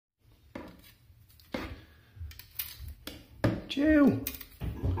Chill.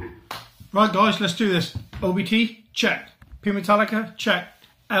 Right guys, let's do this. OBT, check. Metallica, check.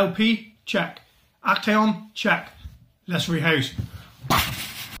 LP, check. Actaeon, check. Let's rehouse.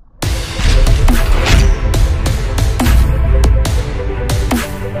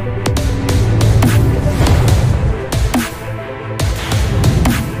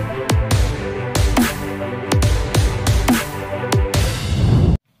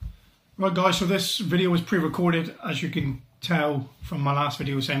 Right guys, so this video was pre-recorded, as you can tell from my last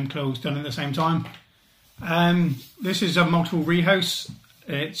video, same clothes done at the same time. This is a multiple rehouse.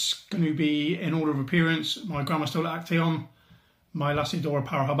 It's going to be in order of appearance: my Grammostola Actaeon, my Lasiodra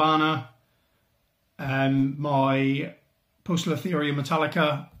Parahybana, my Poecilotheria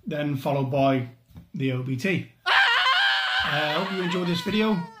Metallica, then followed by the OBT. I hope you enjoyed this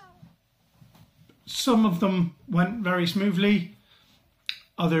video. Some of them went very smoothly,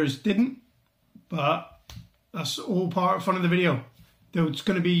 others didn't, but that's all part of fun of the video. There's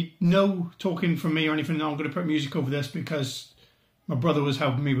going to be no talking from me or anything. I'm going to put music over this because my brother was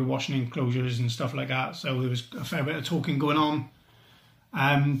helping me with washing enclosures and stuff like that, so there was a fair bit of talking going on,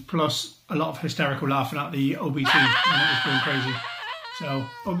 plus a lot of hysterical laughing at the OBT when it was going crazy. So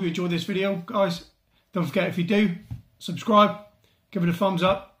hope you enjoyed this video, guys. Don't forget, if you do, subscribe, give it a thumbs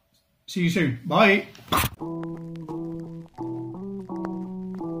up. See you soon. Bye.